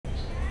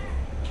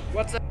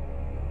What's up?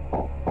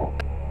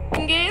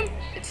 Game?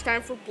 It's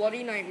time for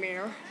Bloody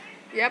Nightmare.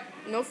 Yep,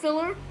 no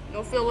filler,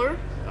 no filler.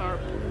 Our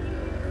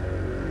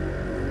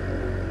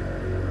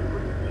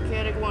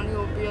mechanic one who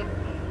will be at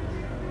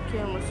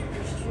cameras.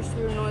 Just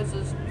hear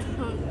noises.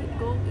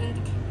 Go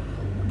into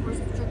press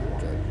the trigger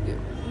check. Yeah.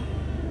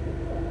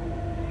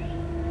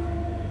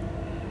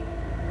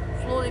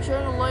 Slowly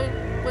turn the light,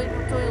 wait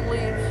until it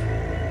leaves.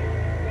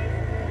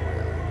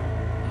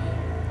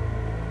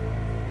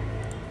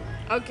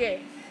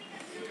 Okay.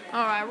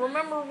 Alright,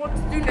 remember what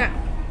to do now.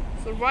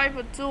 Survive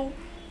until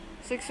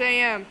 6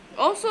 a.m.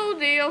 Also,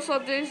 they also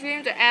have this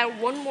game to add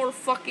one more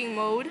fucking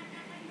mode.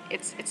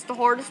 It's the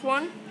hardest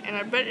one, and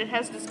I bet it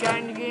has this guy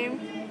in the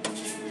game.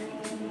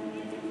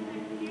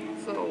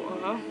 So,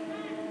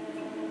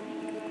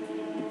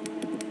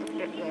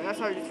 that's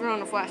how you turn on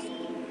the flash.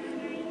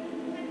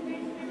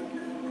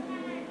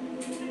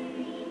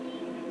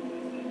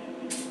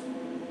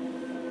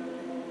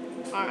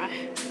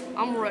 Alright,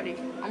 I'm ready.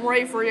 I'm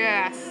ready for your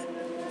ass.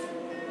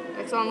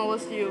 Next on the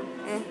list, you.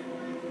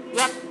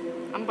 Yep,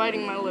 I'm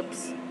biting my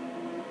lips.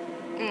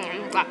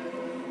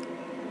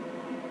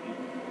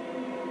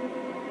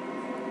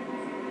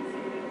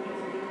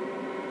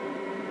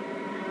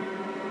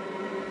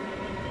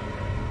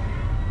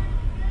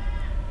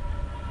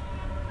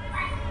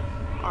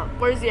 Alright,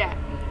 where's he at?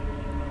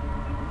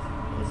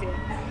 Where's he at?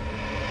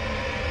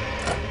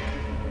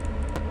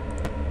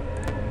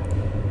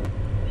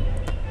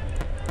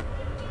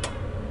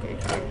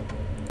 Okay.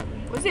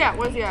 Where's he at?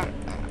 Where's he at?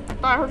 I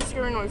thought I heard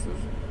scary noises.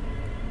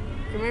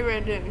 Okay, maybe I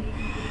didn't.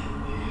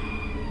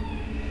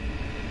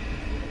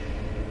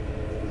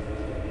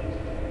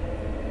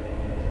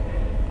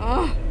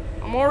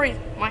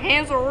 My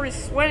hands are already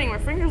sweating. My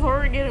fingers are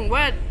already getting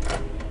wet.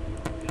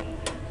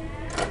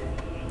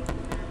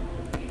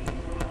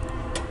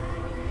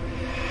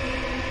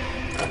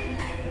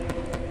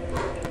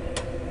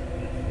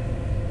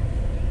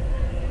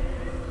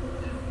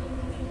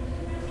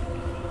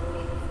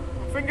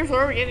 My fingers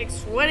are already getting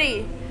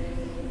sweaty.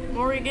 I'm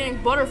already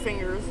getting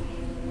butterfingers.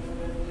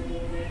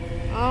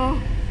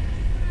 Oh.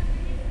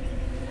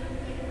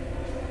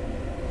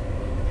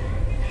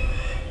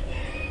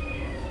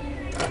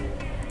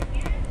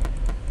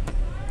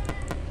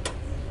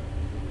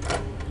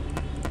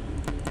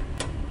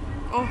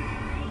 Oh.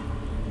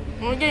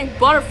 I'm getting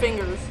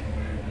butterfingers.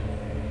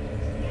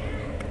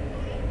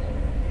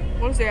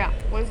 Where's he at?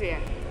 Where's he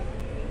at?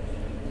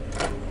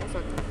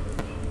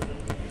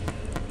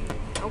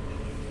 Nope.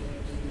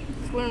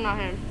 It's clearly not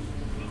him.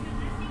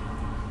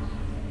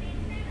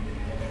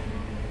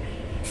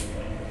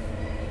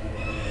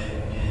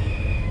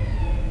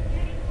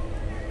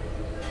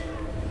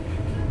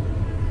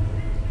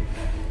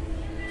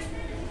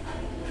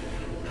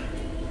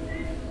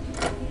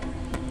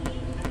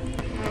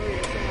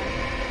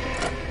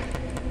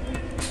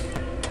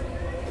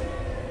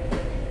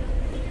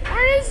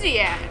 Where's he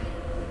at?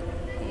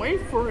 I'm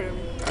waiting for him.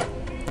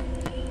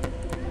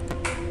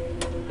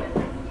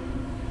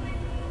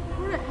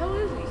 Where the hell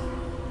is he?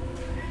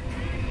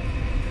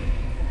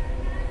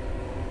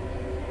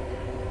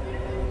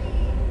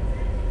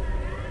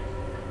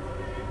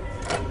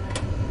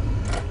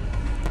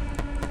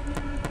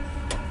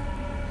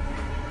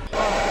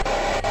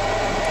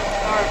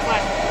 Alright,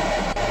 flash.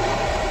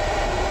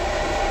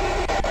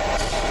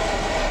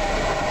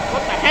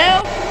 What the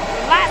hell?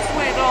 The lights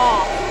went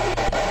off.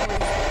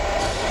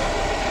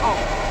 Oh.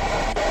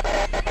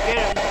 Get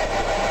him.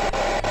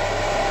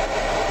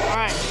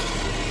 Alright.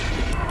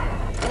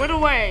 Went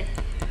away.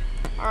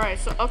 Alright,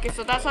 so okay,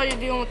 so that's how you're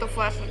dealing with the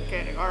flash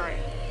mechanic. Alright.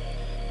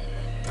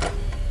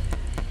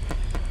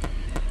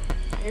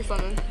 Here's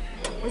something.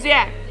 Where's he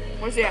at?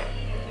 Where's he at?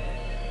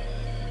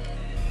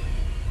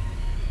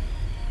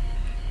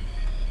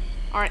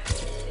 Alright.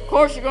 Of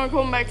course you're gonna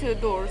come back to the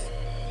doors.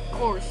 Of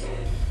course.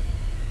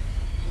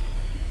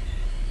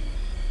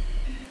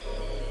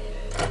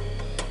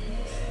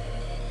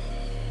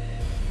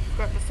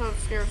 That's how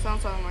scary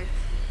sounds sound like.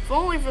 If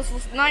only this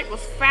night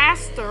was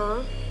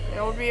faster,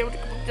 I would be able to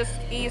just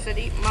ease and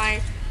eat my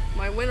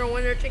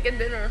winter chicken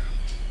dinner.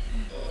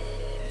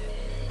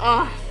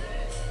 Oh.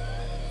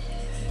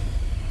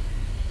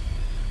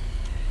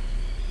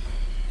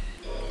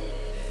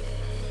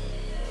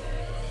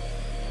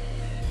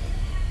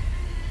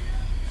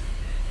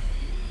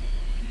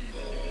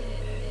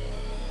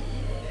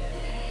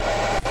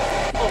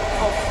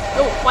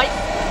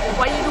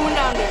 What are you doing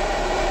down there?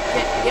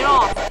 Get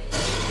off.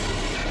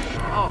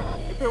 Oh,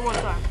 you're here one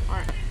time.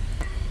 Alright.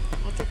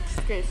 I'll check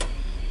this case.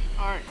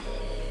 Alright.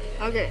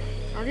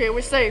 Okay,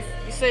 we're safe.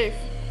 Be safe.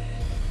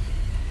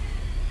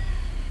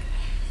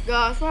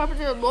 Gosh, what happened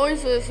to the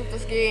noises of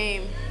this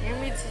game?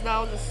 Game is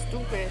now just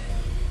stupid.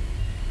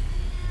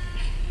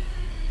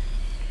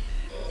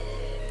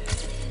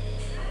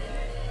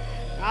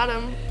 Got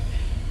him.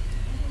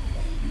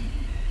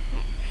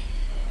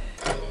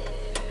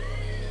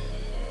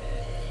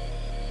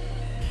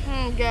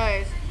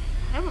 Guys,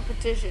 I have a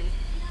petition.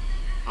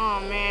 Oh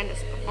man,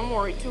 I'm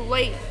already too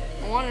late.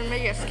 I wanted to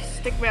make a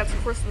Stickman's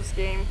Christmas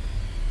game.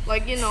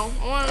 Like, you know,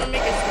 I wanted to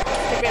make a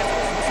Stickman's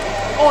Christmas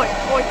game. Oi,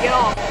 oi, get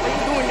off. What are you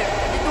doing there?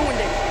 What are you doing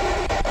there?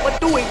 What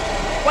doing?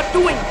 What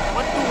doing?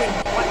 What doing?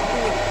 What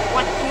doing?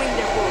 What doing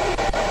there, bro?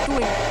 What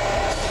doing?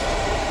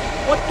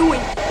 What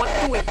doing? What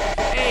doing?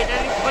 Hey,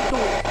 Daddy, what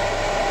doing?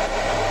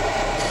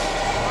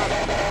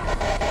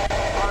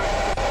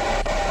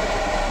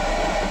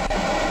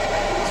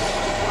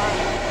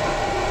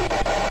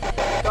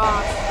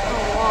 Gosh, so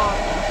long.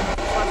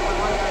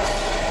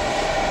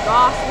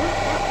 Gosh, what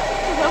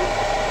the hell?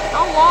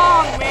 How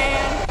long,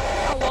 man?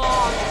 How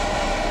long?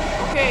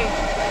 Okay.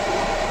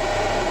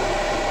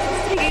 This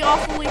is taking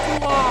awfully too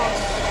long.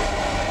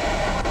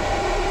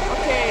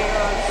 Okay,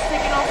 this is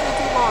taking awfully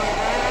too long.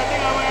 I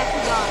think I might have to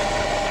die.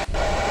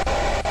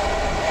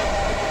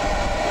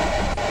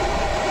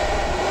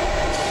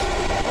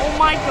 Oh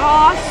my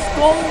gosh,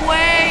 go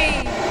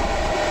away!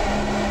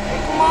 Hey,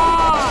 come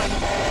on!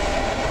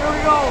 There we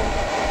go.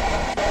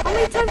 How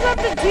many times do I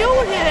have to deal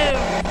with him?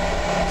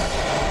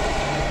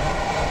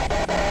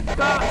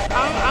 Gosh,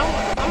 I'm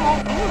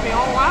gonna be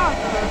all out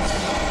after this.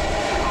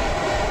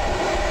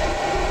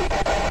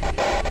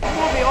 I'm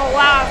gonna be all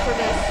out after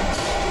this.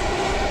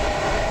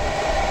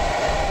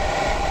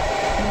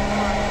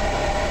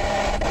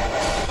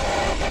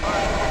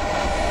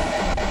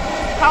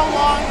 How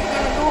long are you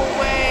gonna go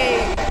away?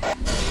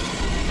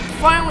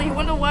 Finally, he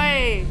went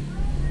away.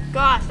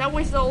 Gosh, that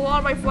wasted a lot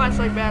of my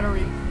flashlight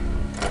battery.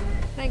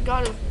 Thank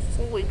God it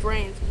slowly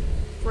drains.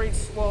 Very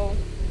slow.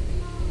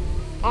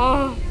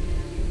 Well,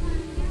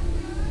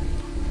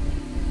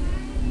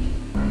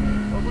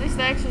 at least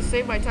I actually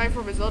saved my time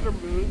from his other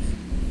moves.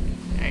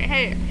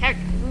 Hey, heck,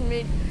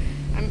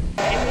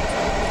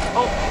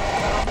 oh,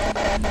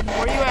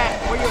 where you at?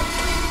 Where you at?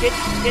 Get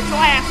your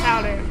ass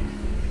out of there.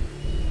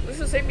 This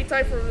will save me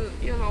time for,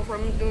 you know,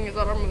 from him doing his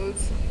other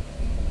moves.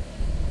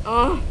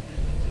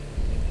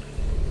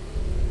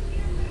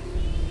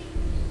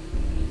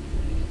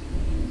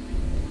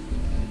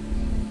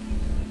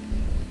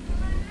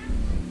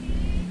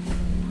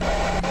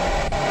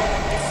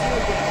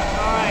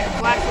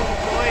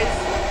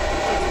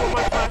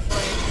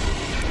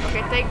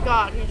 Thank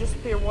God he just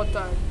appeared one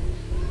time.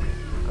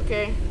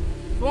 Okay.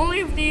 If only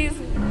if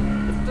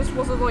this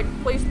wasn't like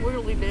placed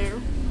literally there.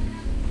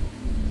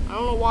 I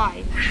don't know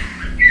why.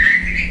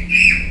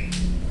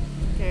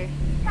 Okay.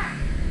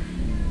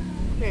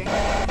 Okay.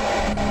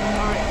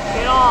 Alright,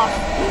 get off.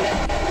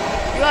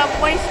 You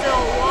have wasted a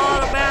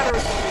lot of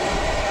batteries,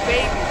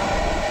 baby.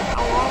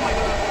 How long am I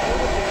gonna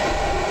hold it there?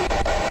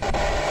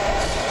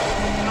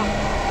 Come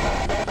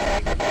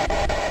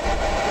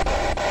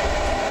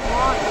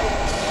on.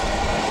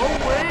 Go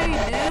away,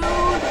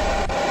 dude!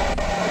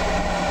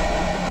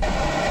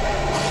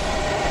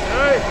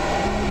 Hey!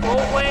 Go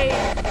away!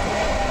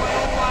 My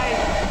own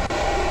life!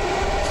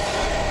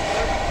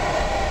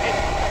 Hey.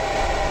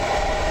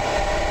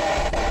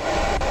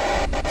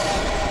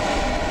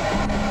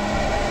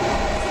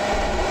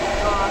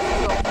 God, this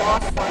is a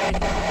boss fight.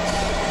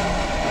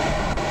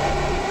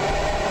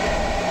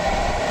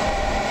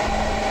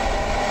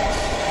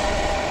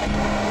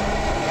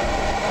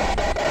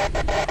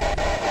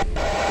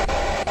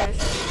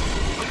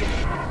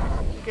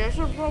 I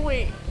should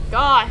probably...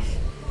 Gosh,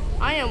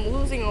 I am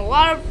losing a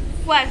lot of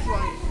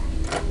flashlight.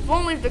 If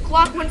only if the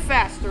clock went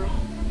faster.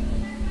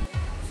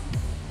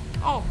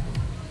 Oh.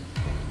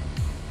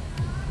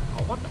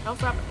 Oh, what the hell's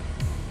happening?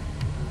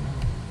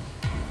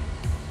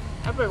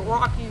 Epic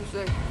rock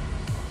music.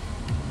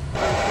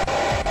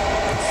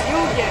 It's you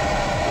again.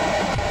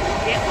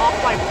 Get off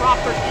my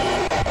property.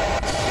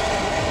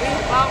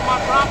 Leave out my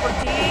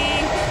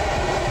property.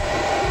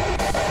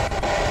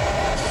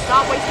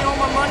 Stop wasting all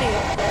my money.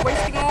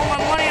 Wasting all my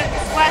money on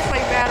these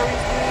flashlight batteries,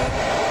 dude.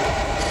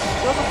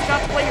 You also forgot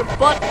to play your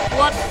blood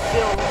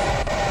bills.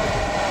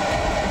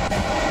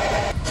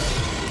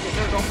 Okay,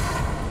 there we go.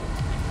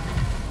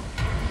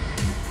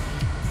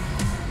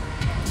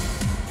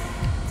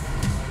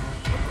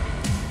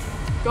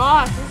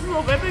 Gosh, this is a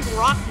epic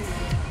rock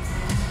music.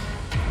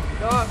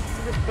 Gosh,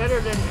 this is better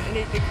than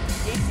anything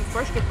AC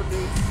Fresh could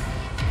produce.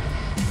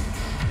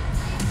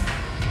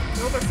 I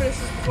hope I finish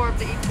this before I have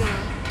to eat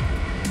dinner.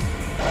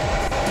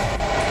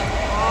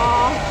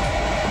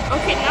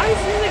 Okay, now he's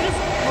using this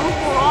move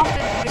more often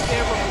than the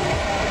camera move.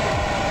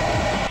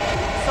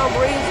 For some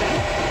reason.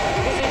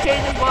 Because he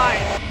changed his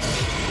mind.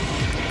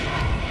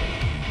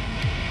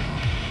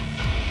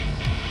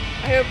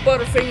 I have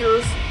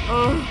Butterfingers.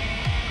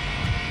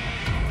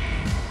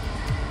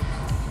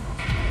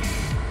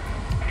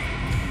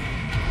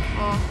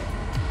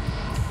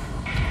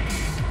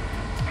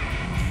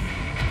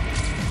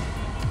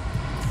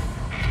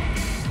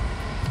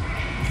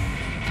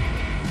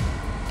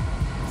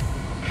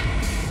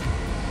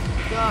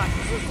 God,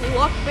 is this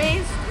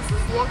luck-based? Is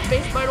this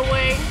luck-based, by the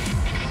way?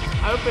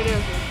 I hope it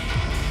isn't.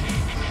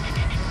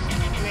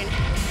 I mean,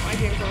 my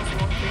game's also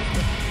luck-based,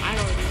 but I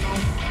don't even know.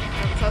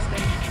 I haven't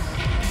tested.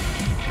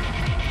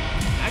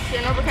 Actually,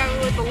 I never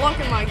calculate the luck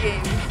in my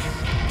games.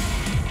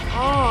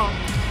 Oh.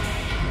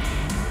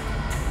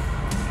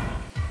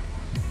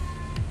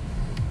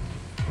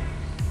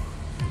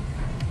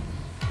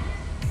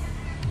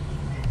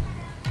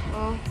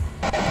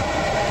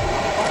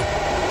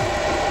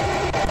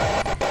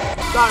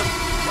 Got him.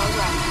 Got his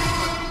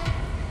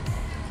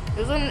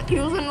ass. He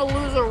was in the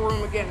loser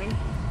room again.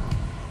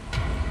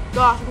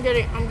 Gosh, I'm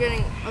getting,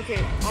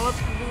 okay, all I have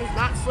to do is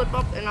not slip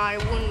up and I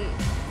wouldn't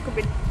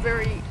commit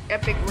very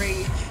epic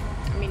rage.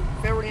 I mean,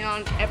 very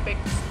non-epic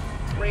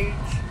rage,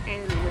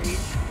 angry rage.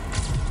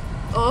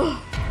 Ugh.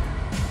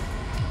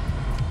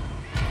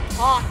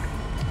 Hot.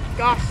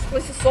 Gosh, this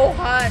place is so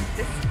hot.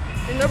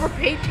 They never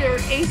paid their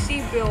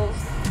AC bills.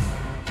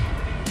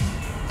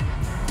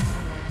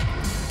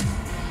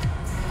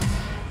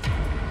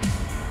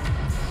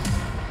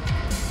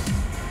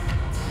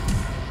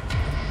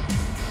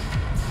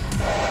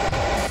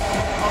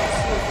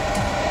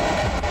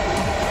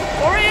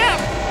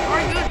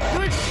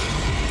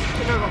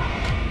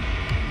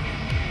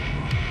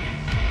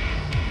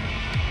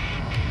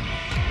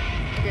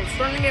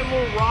 Starting to get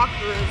more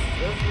rocker as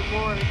the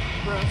more I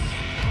progress.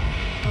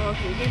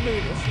 Okay, you can do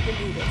this, you can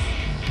do this.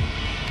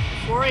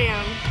 4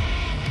 a.m.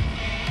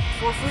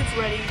 4 fruits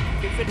ready, you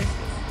can finish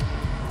this.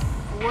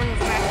 We're in the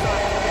fast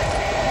time.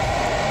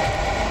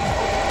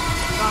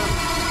 Got him.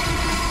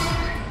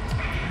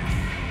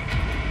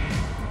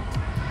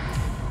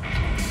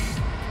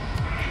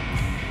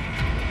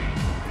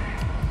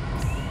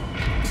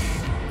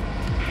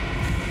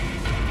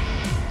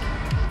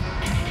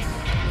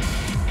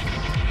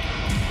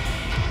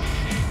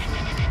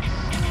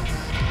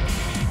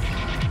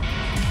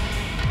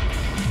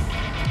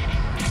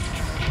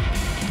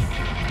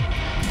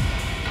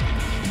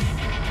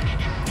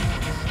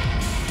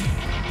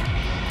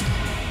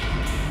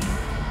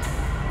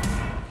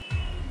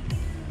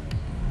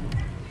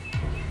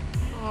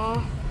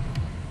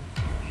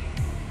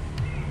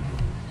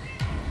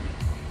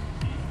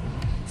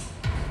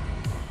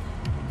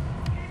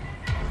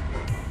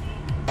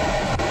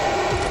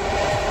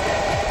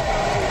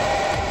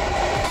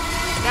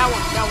 That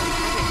one,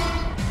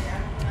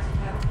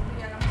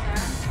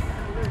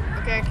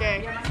 okay. Okay.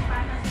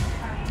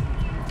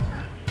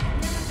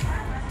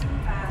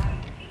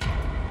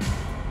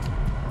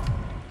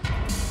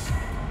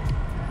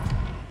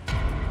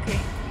 Okay.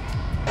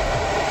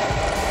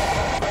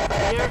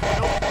 Here,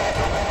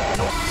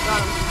 nope,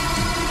 got him.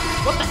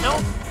 What the hell?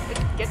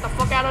 Get the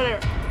fuck out of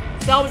there.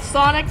 Salvage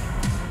Sonic.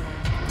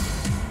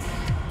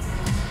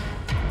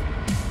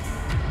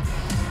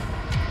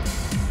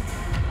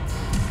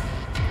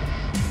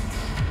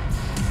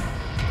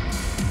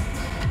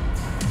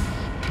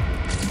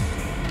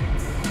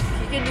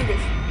 Can do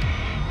this.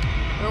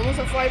 We're almost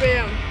at 5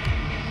 a.m.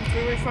 If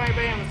we reach 5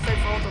 a.m., it's time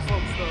for all the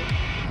folks, though.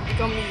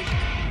 Become me.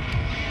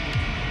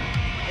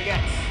 I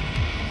guess.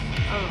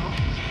 I don't know.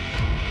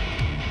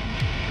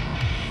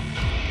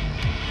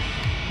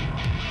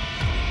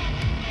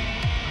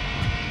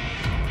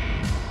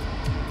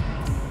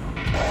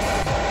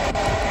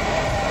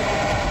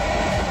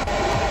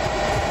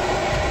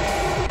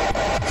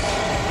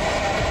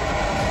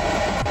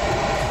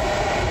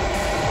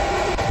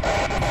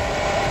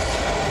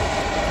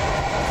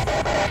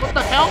 What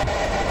the hell?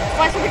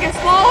 Flashlight gets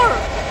smaller!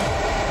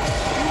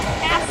 You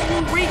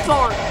absolute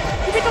retard!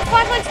 You make the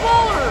flashlight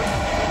smaller!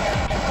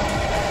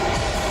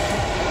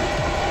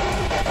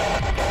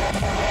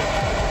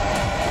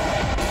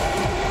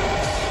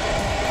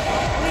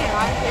 Oh yeah, I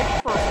hit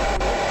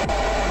perfectly.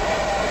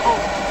 Oh,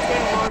 it's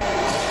getting larger.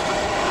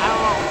 I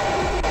don't know.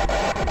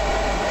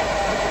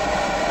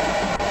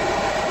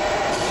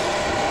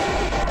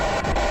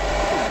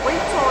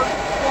 Retard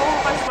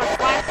qualifies my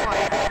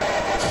flashlight.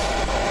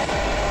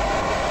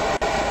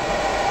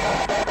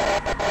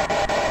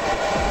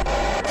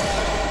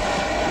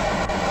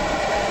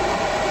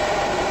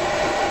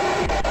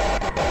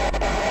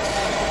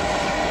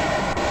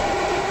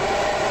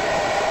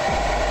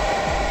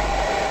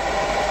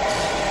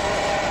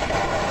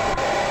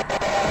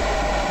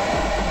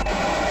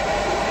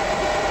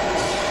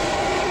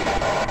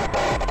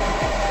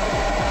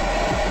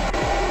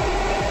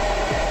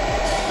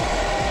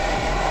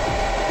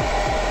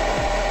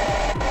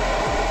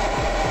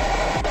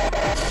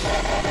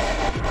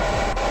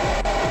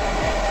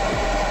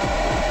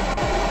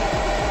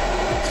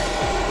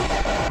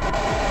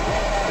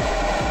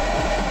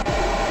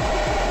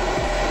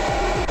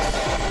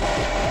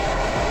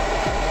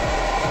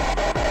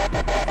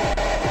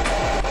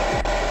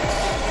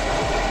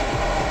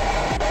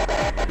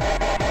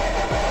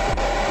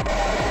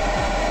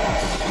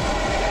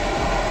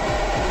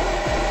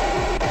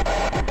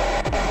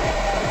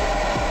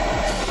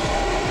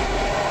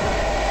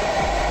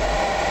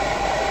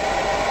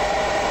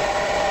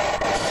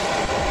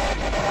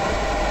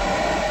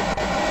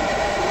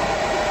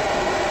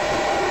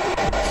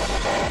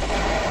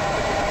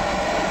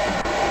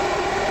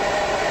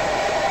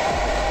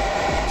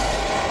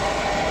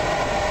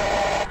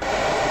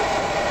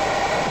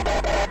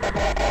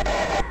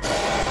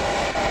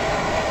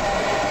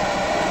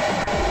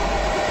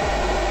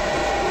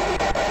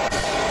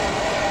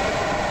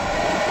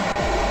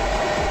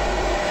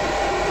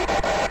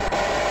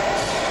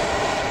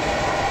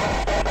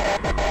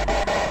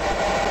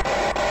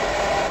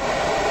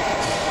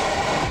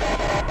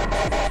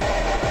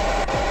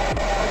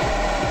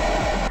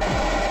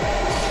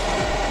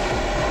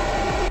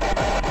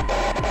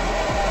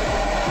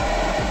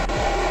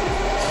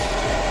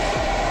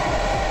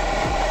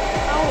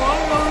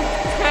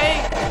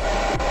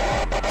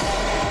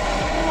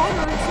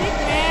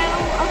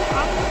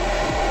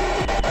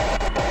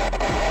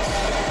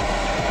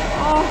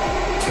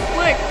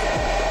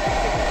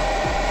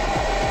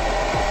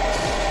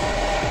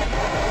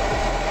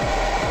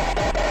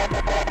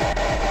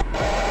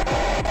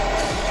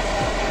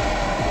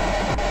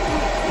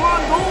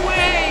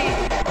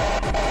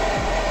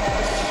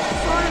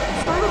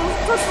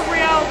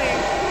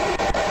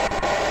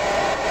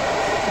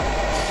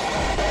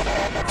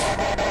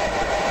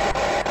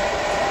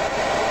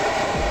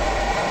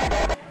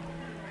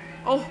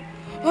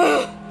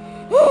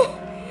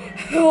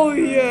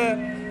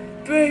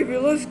 Baby,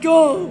 let's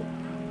go.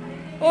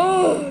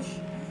 Oh,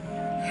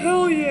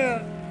 hell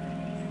yeah.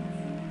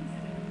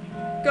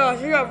 Gosh,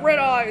 I got red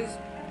eyes.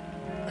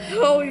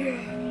 Hell yeah.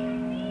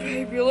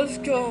 Baby, let's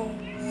go.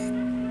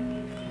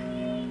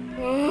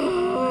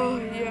 Oh,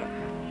 yeah.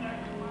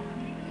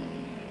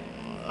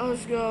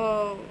 Let's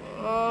go.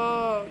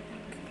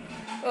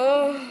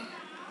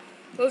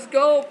 Let's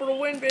go for the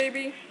win,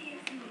 baby.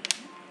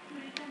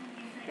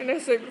 And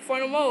that's like the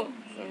final mode.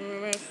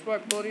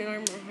 Spike Bloody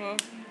Nightmare, huh?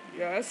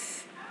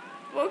 Yes.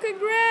 Well,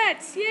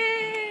 congrats!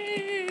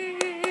 Yay!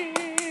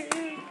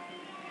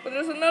 But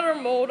there's another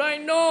mode, I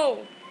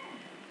know.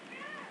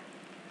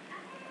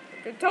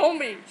 Okay, tell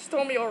me. Just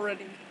tell me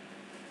already.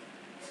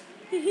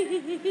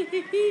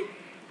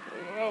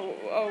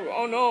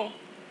 Oh no.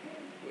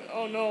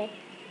 Oh no.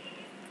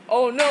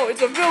 Oh no,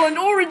 it's a villain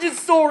origin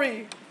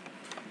story!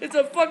 It's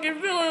a fucking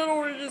villain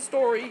origin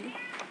story!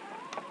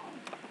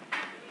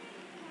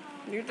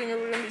 You think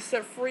we're gonna be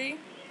set free?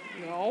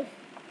 No.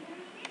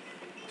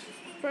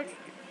 We're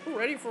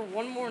ready for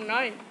one more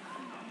night.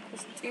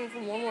 Let's team for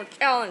one more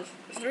challenge.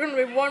 Is there gonna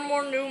be one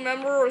more new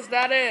member or is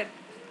that it?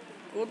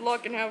 Good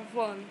luck and have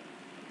fun.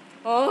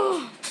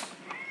 Oh.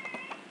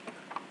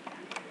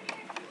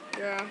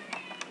 Yeah.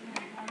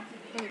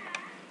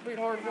 Beat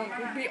hard one.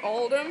 Can we beat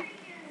all of them?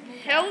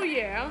 Hell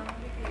yeah.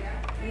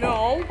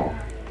 No.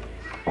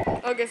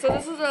 Okay, so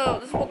this is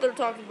what they're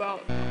talking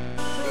about.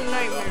 This is a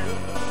nightmare.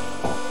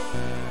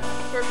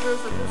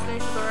 Characters and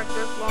hallucinations are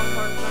active, long,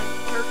 hard night.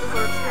 Characters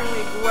are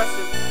extremely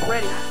aggressive.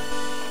 Ready.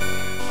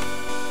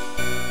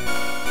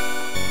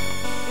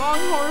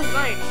 Long horror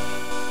night.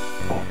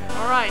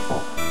 Alright.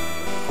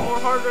 More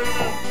harder than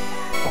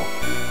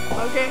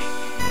okay.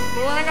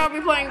 But we're not gonna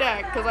be playing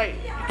that because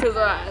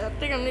I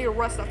think I need a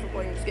rest after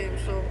playing this game,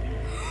 so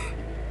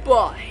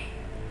bye.